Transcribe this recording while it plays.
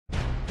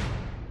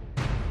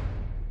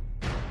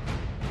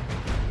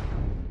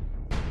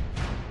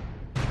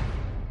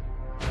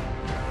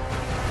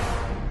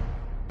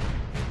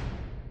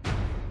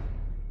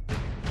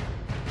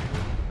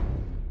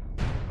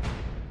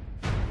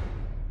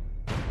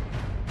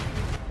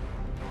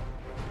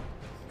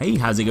Hey,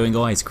 how's it going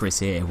guys, Chris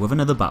here with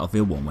another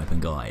Battlefield 1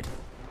 weapon guide.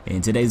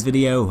 In today's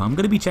video, I'm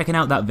going to be checking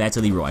out that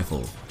Vetterli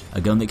Rifle,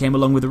 a gun that came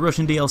along with the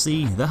Russian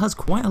DLC that has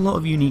quite a lot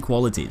of unique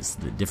qualities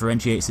that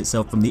differentiates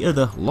itself from the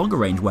other longer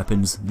range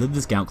weapons that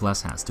the Scout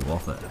class has to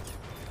offer.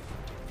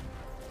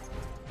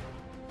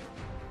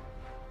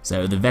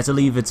 So the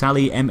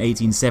Vetterli-Vitali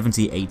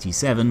M1870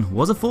 87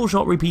 was a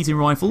 4-shot repeating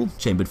rifle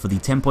chambered for the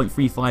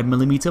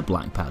 10.35mm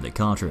black powder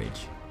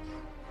cartridge.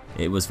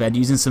 It was fed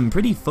using some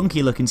pretty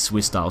funky looking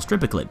Swiss style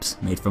stripper clips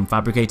made from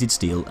fabricated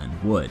steel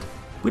and wood,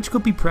 which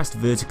could be pressed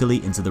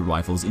vertically into the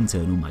rifle's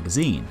internal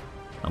magazine,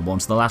 and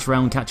once the last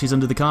round catches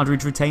under the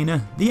cartridge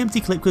retainer, the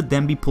empty clip could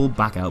then be pulled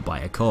back out by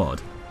a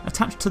cord,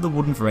 attached to the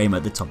wooden frame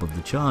at the top of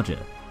the charger,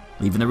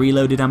 leaving the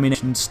reloaded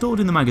ammunition stored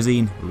in the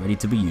magazine ready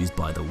to be used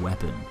by the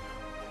weapon.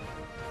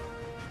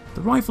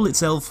 The rifle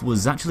itself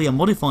was actually a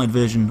modified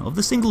version of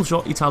the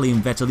single-shot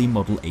Italian Vetterli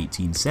Model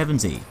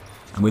 1870,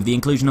 and with the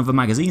inclusion of a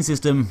magazine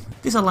system,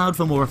 this allowed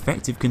for more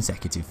effective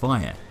consecutive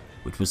fire,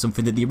 which was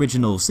something that the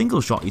original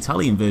single-shot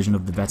Italian version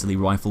of the Vetterli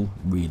rifle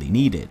really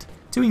needed,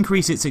 to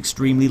increase its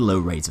extremely low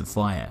rate of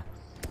fire.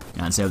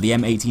 And so the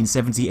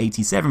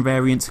M1870-87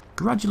 variant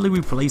gradually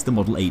replaced the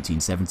Model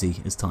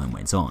 1870 as time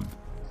went on.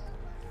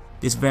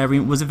 This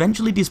variant was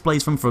eventually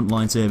displaced from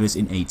frontline service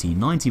in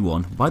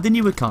 1891 by the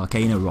newer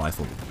KriticalKris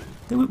rifle,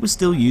 though it was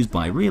still used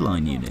by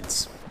rearline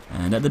units,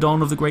 and at the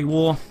dawn of the Great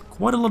War,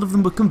 quite a lot of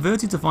them were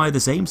converted to fire the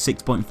same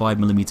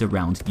 6.5mm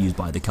round used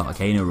by the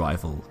KriticalKris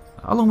rifle,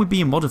 along with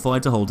being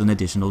modified to hold an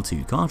additional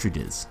 2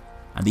 cartridges,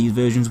 and these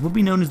versions would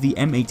be known as the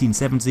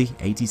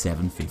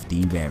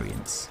M1870-87-15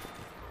 variants.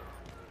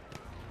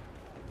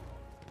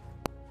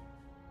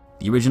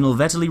 The original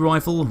Vetterli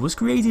rifle was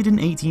created in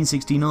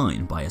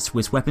 1869 by a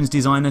Swiss weapons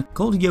designer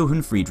called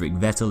Johann Friedrich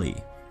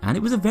Vetterli, and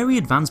it was a very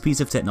advanced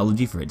piece of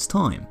technology for its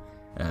time,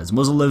 as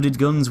muzzle-loaded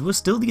guns were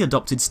still the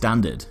adopted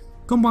standard,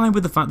 combined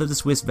with the fact that the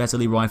Swiss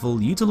Vetterli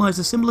rifle utilised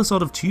a similar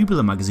sort of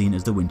tubular magazine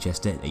as the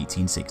Winchester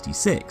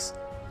 1866,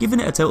 giving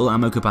it a total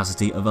ammo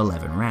capacity of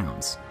 11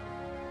 rounds.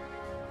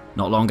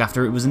 Not long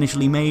after it was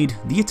initially made,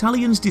 the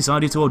Italians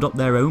decided to adopt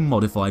their own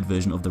modified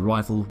version of the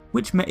rifle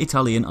which met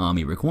Italian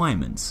army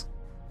requirements,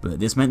 but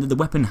this meant that the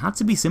weapon had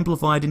to be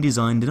simplified and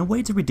designed in a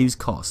way to reduce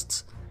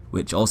costs,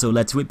 which also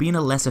led to it being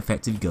a less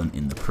effective gun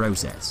in the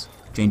process,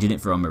 changing it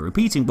from a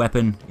repeating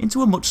weapon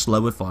into a much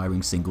slower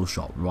firing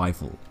single-shot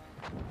rifle.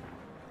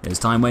 As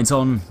time went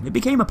on, it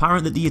became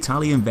apparent that the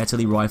Italian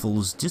Vetterli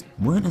rifles just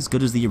weren't as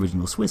good as the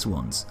original Swiss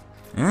ones,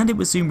 and it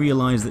was soon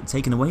realised that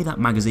taking away that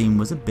magazine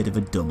was a bit of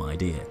a dumb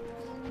idea.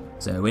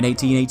 So in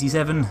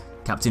 1887,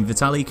 Captain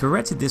Vetterli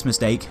corrected this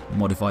mistake,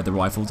 modified the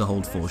rifle to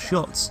hold 4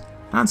 shots,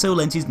 and so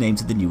lent his name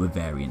to the newer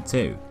variant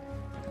too.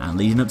 And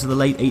leading up to the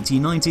late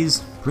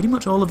 1890s, pretty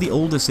much all of the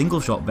older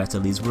single-shot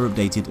Vetterlis were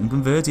updated and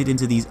converted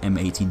into these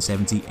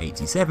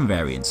M1870-87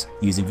 variants,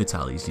 using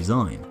Vetterli's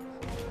design.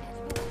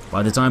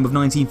 By the time of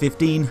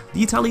 1915,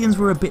 the Italians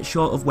were a bit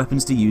short of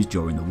weapons to use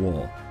during the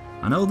war,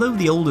 and although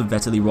the older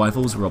Vetterli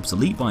rifles were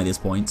obsolete by this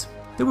point,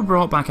 they were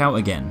brought back out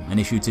again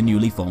and issued to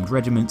newly formed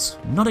regiments,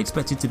 not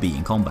expected to be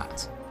in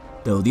combat,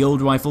 though the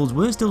old rifles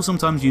were still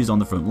sometimes used on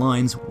the front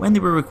lines when they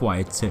were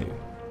required to.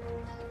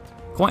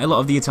 Quite a lot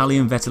of the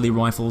Italian Vetterli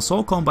rifles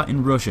saw combat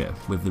in Russia,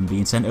 with them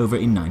being sent over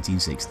in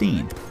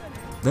 1916,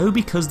 though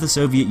because the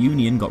Soviet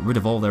Union got rid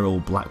of all their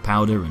old black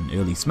powder and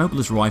early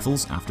smokeless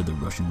rifles after the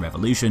Russian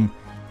Revolution,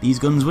 these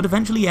guns would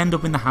eventually end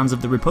up in the hands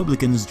of the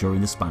Republicans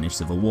during the Spanish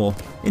Civil War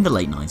in the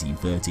late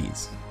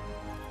 1930s.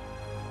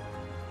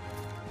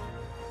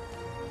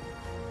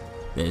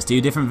 There's 2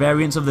 different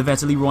variants of the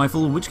Vetterli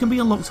rifle which can be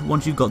unlocked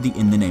once you've got the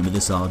In the Name of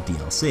the Tsar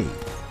DLC,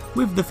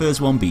 with the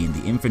first one being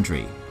the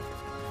Infantry.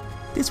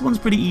 This one's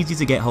pretty easy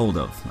to get hold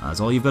of,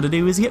 as all you've got to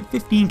do is get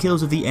 15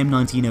 kills with the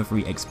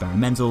M1903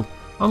 Experimental,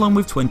 along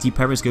with 20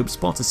 periscope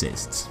spot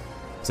assists.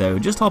 So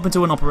just hop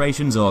into an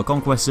operations or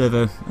conquest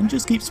server and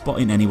just keep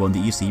spotting anyone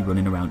that you see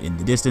running around in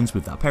the distance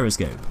with that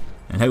periscope,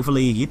 and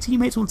hopefully your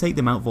teammates will take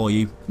them out for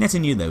you,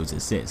 netting you those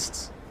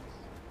assists.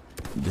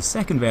 The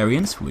second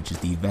variant, which is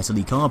the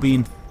Vetterli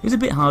Carbine, is a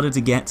bit harder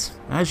to get,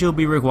 as you'll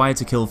be required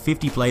to kill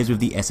 50 players with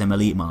the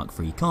SMLE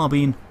MkIII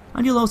Carbine,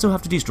 and you'll also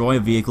have to destroy a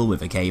vehicle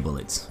with a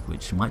K-bullet,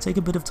 which might take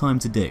a bit of time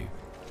to do,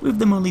 with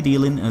them only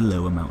dealing a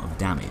low amount of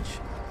damage.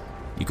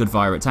 You could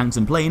fire at tanks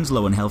and planes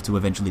low on health to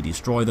eventually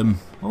destroy them,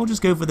 or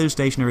just go for those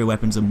stationary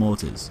weapons and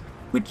mortars,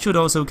 which should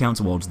also count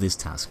towards this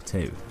task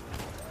too.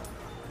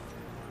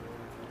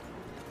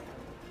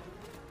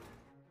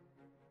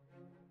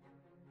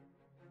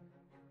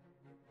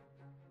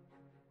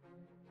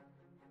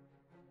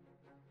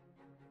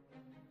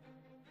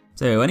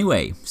 So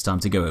anyway, it's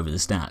time to go over the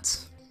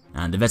stats.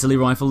 And the Vetterli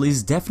rifle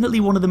is definitely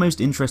one of the most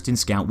interesting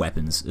scout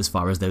weapons as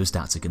far as those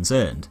stats are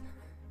concerned.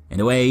 In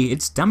a way,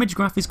 its damage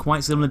graph is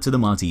quite similar to the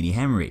Martini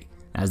Henry,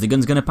 as the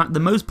gun's going to pack the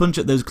most punch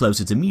at those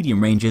closer to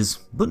medium ranges,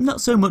 but not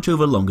so much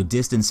over longer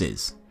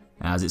distances,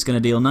 as it's going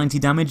to deal 90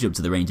 damage up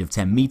to the range of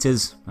 10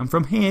 meters, and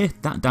from here,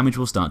 that damage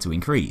will start to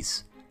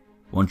increase.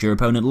 Once your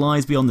opponent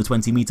lies beyond the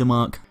 20 meter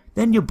mark,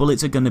 then your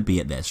bullets are going to be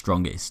at their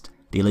strongest,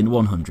 dealing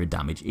 100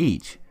 damage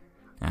each.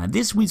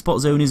 This sweet spot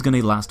zone is going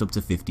to last up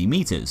to 50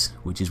 meters,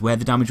 which is where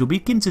the damage will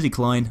begin to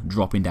decline,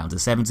 dropping down to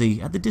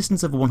 70 at the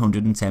distance of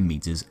 110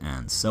 meters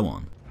and so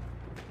on.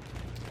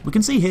 We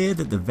can see here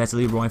that the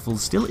Vetterli Rifle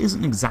still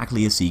isn't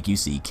exactly a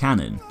CQC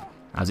cannon,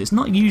 as it's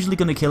not usually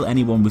going to kill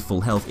anyone with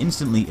full health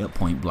instantly at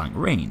point blank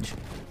range,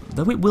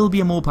 though it will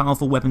be a more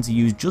powerful weapon to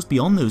use just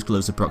beyond those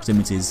closer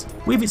proximities,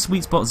 with its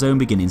sweet spot zone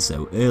beginning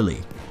so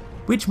early,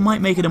 which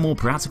might make it a more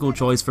practical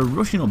choice for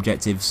rushing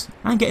objectives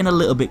and getting a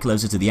little bit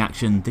closer to the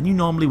action than you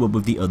normally would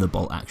with the other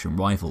bolt action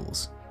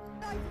rifles.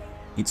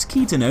 It's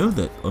key to know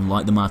that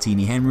unlike the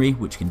MkIII,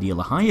 which can deal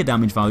a higher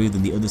damage value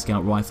than the other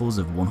scout rifles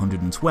of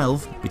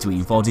 112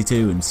 between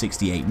 42 and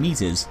 68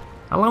 meters,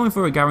 allowing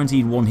for a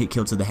guaranteed one-hit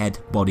kill to the head,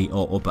 body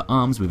or upper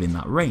arms within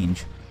that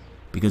range.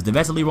 Because the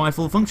Vetterli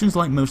Rifle functions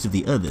like most of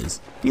the others,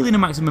 dealing a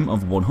maximum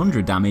of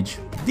 100 damage,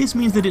 this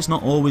means that it's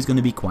not always going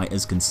to be quite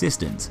as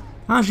consistent,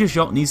 as your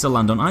shot needs to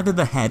land on either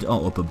the head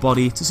or upper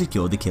body to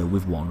secure the kill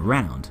with one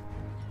round.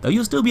 Though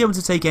you'll still be able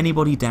to take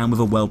anybody down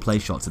with a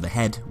well-placed shot to the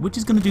head, which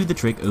is going to do the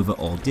trick over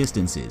all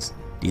distances,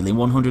 dealing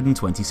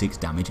 126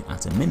 damage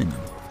at a minimum.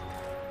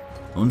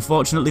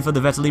 Unfortunately for the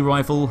Vetterli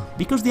Rifle,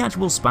 because the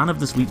actual span of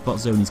the sweet spot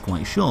zone is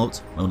quite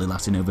short, only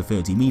lasting over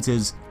 30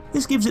 meters,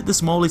 this gives it the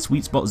smallest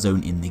sweet spot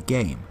zone in the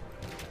game.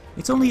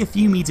 It's only a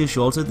few meters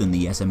shorter than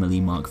the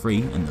SMLE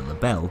MkIII and the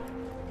Lebel,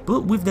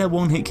 but with their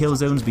one-hit kill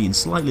zones being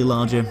slightly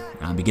larger,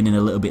 and beginning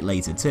a little bit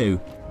later too,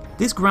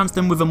 this grants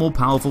them with a more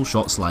powerful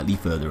shot slightly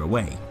further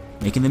away,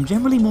 making them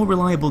generally more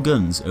reliable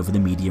guns over the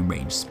medium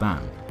range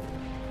span.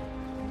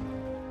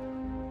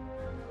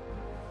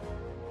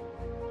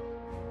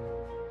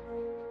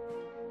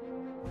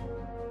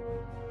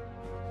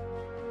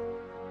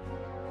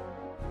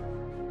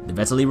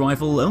 The Vetterli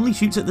Rifle only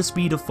shoots at the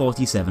speed of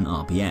 47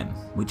 RPM,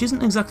 which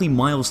isn't exactly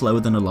miles slower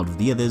than a lot of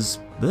the others,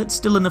 but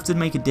still enough to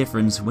make a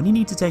difference when you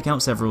need to take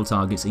out several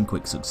targets in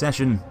quick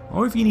succession,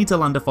 or if you need to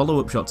land a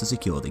follow-up shot to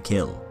secure the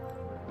kill.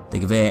 The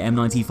Gewehr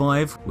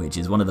M95, which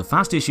is one of the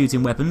fastest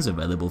shooting weapons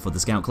available for the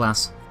scout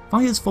class,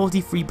 fires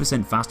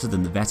 43% faster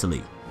than the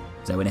Vetterli,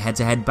 so in a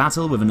head-to-head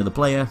battle with another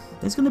player,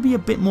 there's going to be a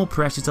bit more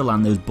pressure to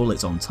land those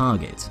bullets on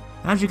target,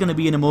 as you're going to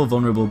be in a more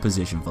vulnerable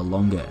position for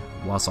longer,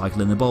 while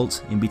cycling the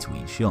bolt in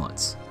between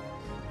shots.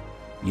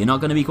 You're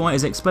not going to be quite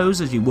as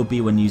exposed as you would be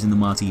when using the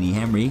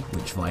MkIII,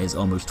 which fires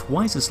almost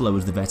twice as slow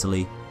as the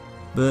Vetterli,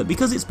 but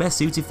because it's best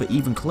suited for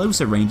even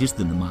closer ranges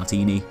than the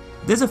MkIII,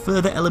 there's a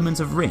further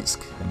element of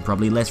risk, and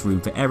probably less room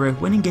for error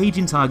when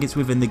engaging targets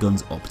within the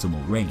gun's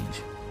optimal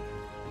range.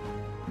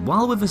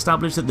 While we've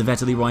established that the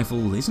Vetterli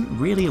Rifle isn't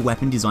really a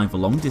weapon designed for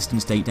long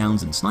distance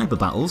takedowns and sniper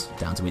battles,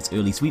 down to its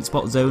early sweet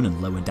spot zone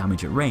and lower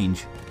damage at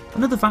range,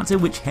 another factor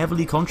which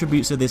heavily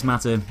contributes to this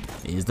matter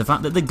is the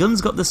fact that the gun's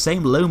got the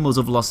same low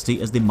muzzle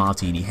velocity as the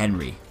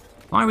MkIII,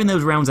 firing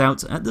those rounds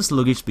out at the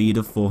sluggish speed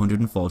of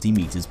 440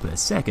 meters per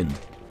second,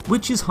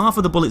 which is half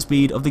of the bullet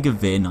speed of the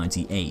Gewehr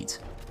 98.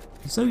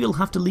 So you'll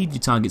have to lead your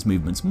target's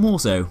movements more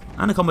so,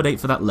 and accommodate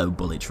for that low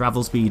bullet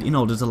travel speed in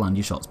order to land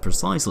your shots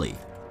precisely,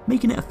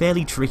 making it a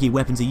fairly tricky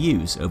weapon to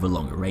use over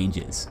longer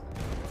ranges.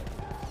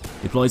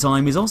 Deploy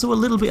time is also a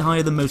little bit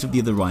higher than most of the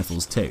other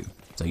rifles too,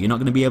 so you're not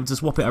going to be able to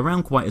swap it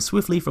around quite as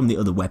swiftly from the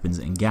other weapons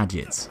and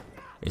gadgets.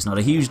 It's not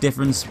a huge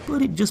difference,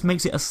 but it just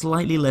makes it a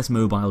slightly less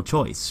mobile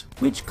choice,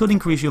 which could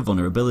increase your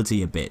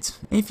vulnerability a bit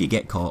if you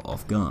get caught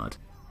off guard.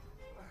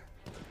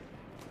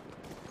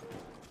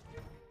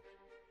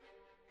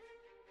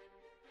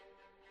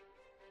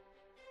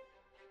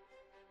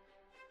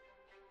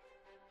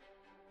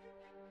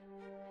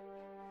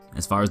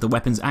 As far as the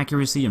weapon's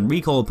accuracy and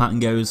recoil pattern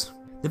goes,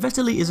 the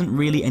Vetterli isn't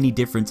really any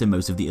different to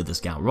most of the other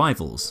scout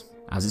rifles,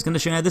 as it's going to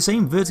share the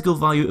same vertical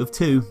value of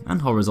 2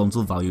 and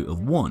horizontal value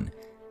of 1,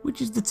 which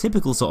is the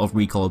typical sort of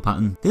recoil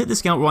pattern that the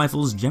scout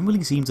rifles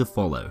generally seem to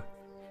follow.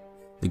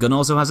 The gun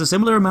also has a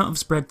similar amount of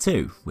spread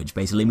too, which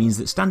basically means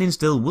that standing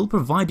still will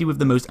provide you with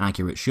the most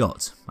accurate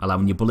shot,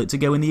 allowing your bullet to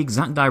go in the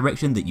exact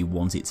direction that you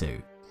want it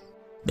to.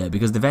 Though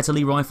because the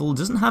Vetterli Rifle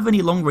doesn't have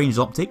any long-range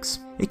optics,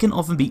 it can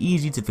often be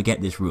easy to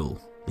forget this rule,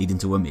 leading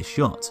to a missed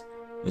shot,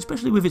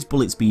 especially with its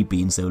bullet speed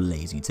being so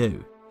lazy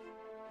too.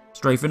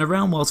 Strafing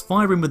around whilst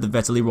firing with the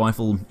Vetterli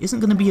Rifle isn't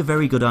going to be a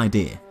very good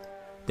idea,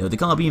 though the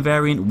carbine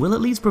variant will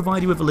at least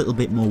provide you with a little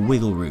bit more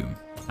wiggle room,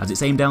 as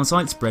its aim down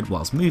sight spread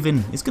whilst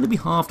moving is going to be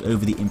halved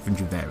over the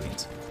Infantry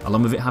variant,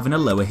 along with it having a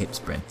lower hip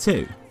spread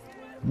too.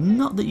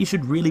 Not that you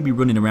should really be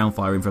running around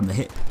firing from the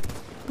hip,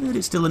 but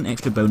it's still an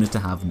extra bonus to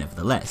have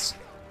nevertheless,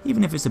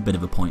 even if it's a bit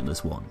of a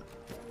pointless one.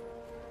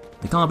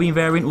 The carbine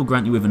variant will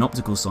grant you with an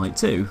optical sight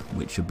too,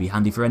 which should be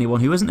handy for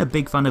anyone who isn't a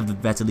big fan of the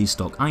Vetterli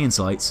stock iron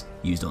sights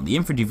used on the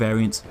Infantry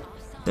variant,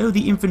 though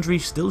the Infantry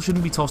still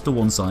shouldn't be tossed to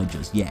one side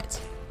just yet,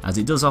 as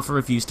it does offer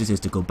a few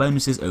statistical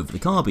bonuses over the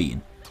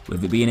carbine,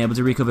 with it being able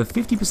to recover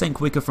 50%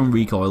 quicker from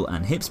recoil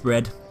and hip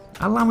spread,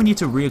 allowing you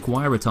to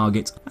reacquire a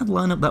target and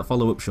line up that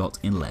follow-up shot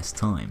in less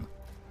time.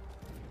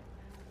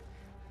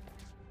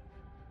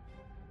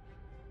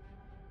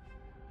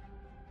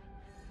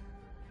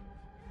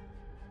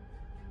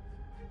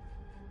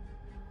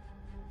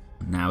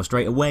 Now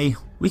straight away,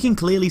 we can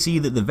clearly see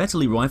that the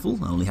Vetterli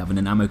Rifle, only having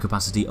an ammo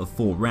capacity of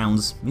 4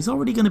 rounds, is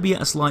already going to be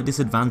at a slight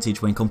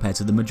disadvantage when compared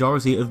to the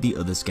majority of the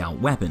other scout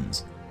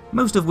weapons,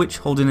 most of which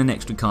holding an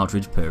extra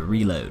cartridge per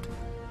reload.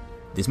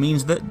 This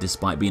means that,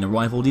 despite being a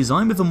rifle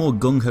designed with a more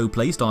gung-ho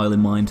playstyle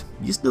in mind,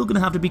 you're still going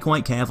to have to be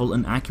quite careful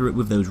and accurate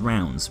with those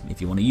rounds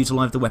if you want to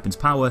utilise the weapon's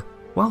power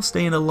while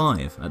staying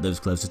alive at those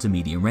closer to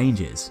medium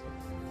ranges.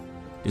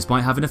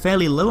 Despite having a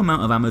fairly low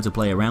amount of ammo to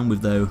play around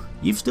with though,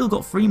 you've still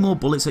got 3 more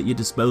bullets at your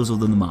disposal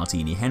than the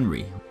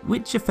Martini-Henry,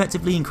 which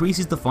effectively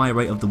increases the fire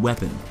rate of the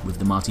weapon, with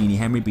the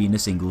Martini-Henry being a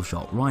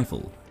single-shot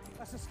rifle.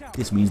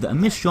 This means that a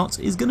missed shot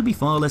is going to be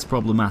far less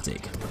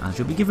problematic, as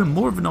you'll be given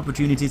more of an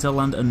opportunity to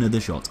land another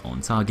shot on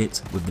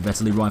target, with the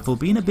Vetterli Rifle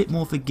being a bit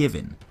more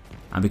forgiving.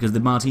 And because the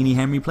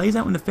Martini-Henry plays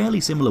out in a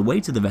fairly similar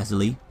way to the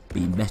Vetterli,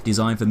 being best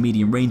designed for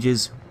medium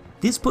ranges,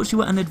 this puts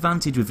you at an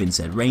advantage within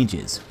said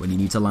ranges, when you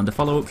need to land a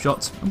follow-up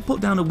shot and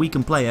put down a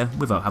weakened player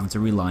without having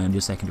to rely on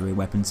your secondary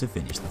weapon to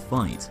finish the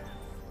fight.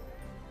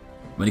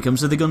 When it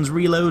comes to the gun's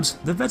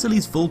reloads, the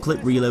Vetterli's full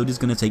clip reload is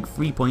going to take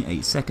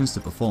 3.8 seconds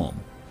to perform,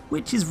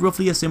 which is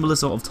roughly a similar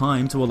sort of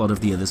time to a lot of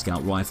the other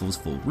scout rifles'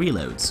 full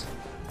reloads.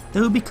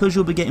 Though because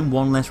you'll be getting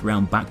 1 less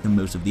round back than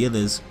most of the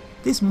others,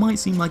 this might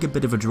seem like a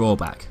bit of a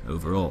drawback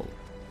overall.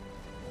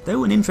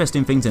 Though an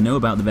interesting thing to know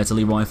about the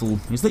Vetterli Rifle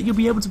is that you'll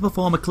be able to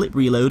perform a clip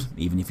reload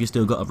even if you've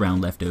still got a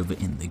round left over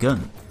in the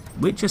gun,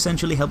 which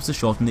essentially helps to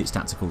shorten its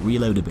tactical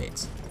reload a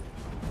bit.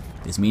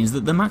 This means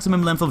that the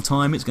maximum length of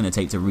time it's going to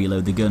take to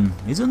reload the gun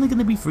is only going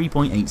to be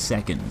 3.8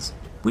 seconds,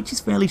 which is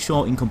fairly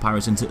short in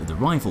comparison to other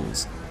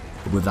rifles.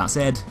 But with that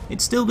said,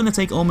 it's still going to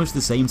take almost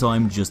the same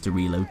time just to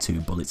reload 2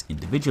 bullets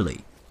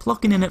individually,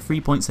 clocking in at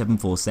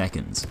 3.74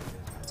 seconds.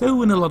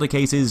 So in a lot of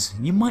cases,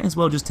 you might as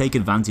well just take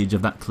advantage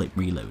of that clip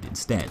reload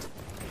instead.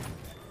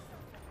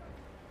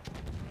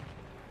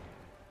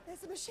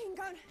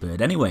 But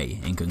anyway,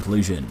 in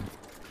conclusion,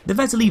 the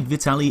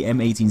Vetterli-Vitali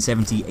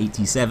M1870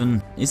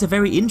 87 is a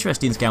very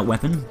interesting scout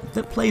weapon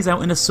that plays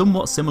out in a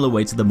somewhat similar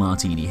way to the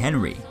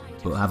Martini-Henry,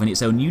 but having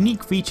its own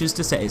unique features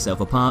to set itself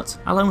apart,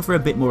 allowing for a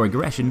bit more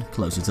aggression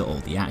closer to all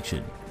the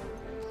action.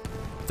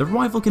 The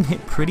rifle can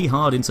hit pretty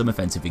hard in some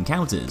offensive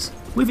encounters,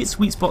 with its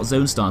sweet spot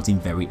zone starting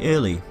very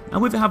early,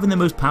 and with it having the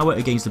most power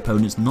against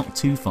opponents not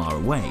too far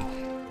away.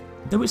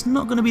 Though it's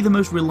not going to be the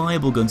most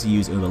reliable gun to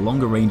use over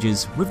longer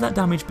ranges, with that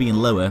damage being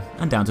lower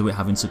and down to it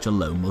having such a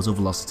low muzzle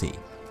velocity,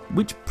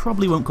 which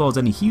probably won't cause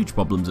any huge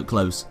problems up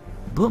close,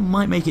 but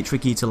might make it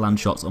tricky to land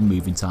shots on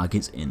moving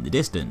targets in the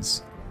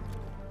distance.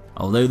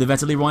 Although the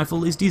Vetterli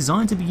Rifle is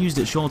designed to be used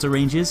at shorter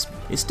ranges,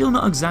 it's still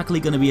not exactly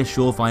going to be a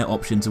surefire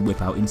option to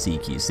whip out in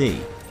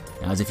CQC,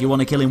 as if you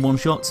want to kill in one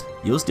shot,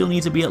 you'll still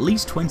need to be at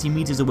least 20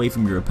 meters away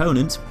from your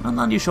opponent and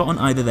land your shot on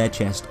either their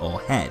chest or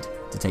head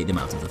to take them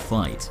out of the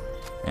fight.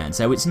 And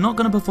so it's not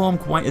going to perform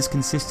quite as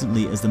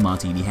consistently as the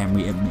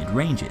Martini-Henry at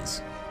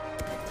mid-ranges.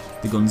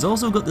 The gun's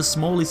also got the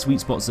smallest sweet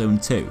spot zone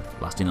too,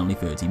 lasting only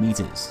 30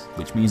 meters,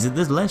 which means that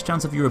there's less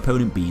chance of your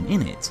opponent being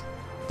in it.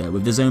 Though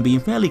with the zone being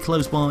fairly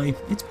close by,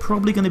 it's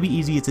probably going to be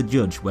easier to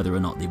judge whether or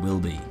not they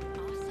will be.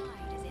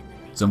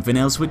 Something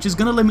else which is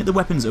going to limit the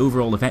weapon's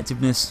overall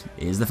effectiveness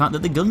is the fact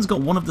that the gun's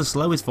got one of the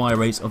slowest fire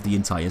rates of the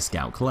entire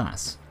scout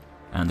class.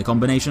 And the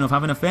combination of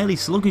having a fairly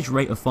sluggish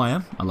rate of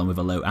fire, along with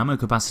a low ammo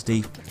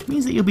capacity,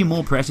 means that you'll be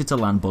more pressured to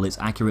land bullets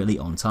accurately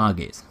on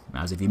target,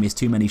 as if you miss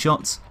too many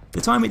shots, the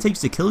time it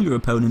takes to kill your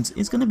opponent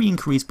is going to be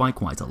increased by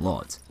quite a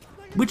lot.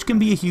 Which can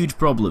be a huge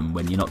problem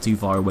when you're not too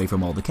far away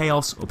from all the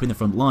chaos up in the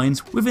front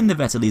lines within the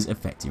Vetterli's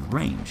effective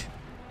range.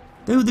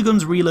 Though the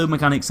gun's reload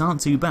mechanics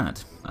aren't too bad,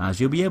 as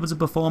you'll be able to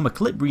perform a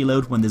clip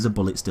reload when there's a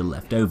bullet still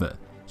left over,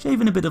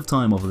 shaving a bit of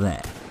time off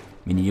there,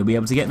 meaning you'll be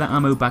able to get that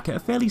ammo back at a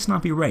fairly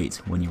snappy rate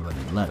when you're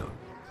running low.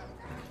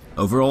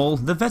 Overall,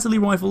 the Vetterli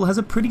Rifle has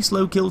a pretty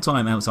slow kill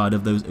time outside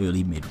of those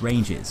early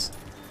mid-ranges,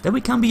 though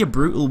it can be a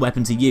brutal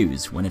weapon to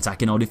use when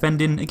attacking or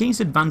defending against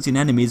advancing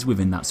enemies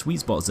within that sweet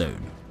spot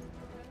zone.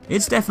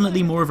 It's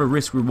definitely more of a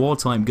risk-reward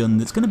type gun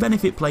that's going to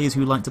benefit players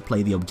who like to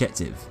play the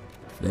objective,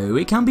 though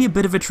it can be a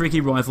bit of a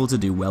tricky rifle to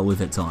do well with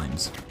at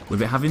times,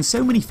 with it having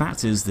so many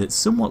factors that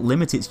somewhat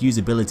limit its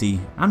usability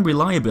and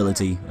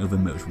reliability over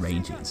most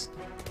ranges.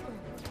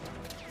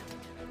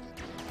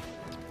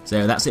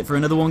 So that's it for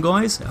another one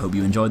guys, I hope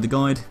you enjoyed the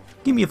guide.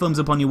 Give me a thumbs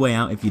up on your way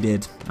out if you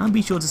did, and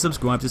be sure to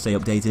subscribe to stay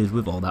updated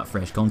with all that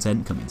fresh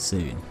content coming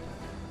soon.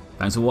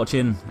 Thanks for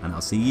watching, and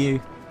I'll see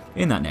you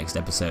in that next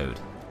episode.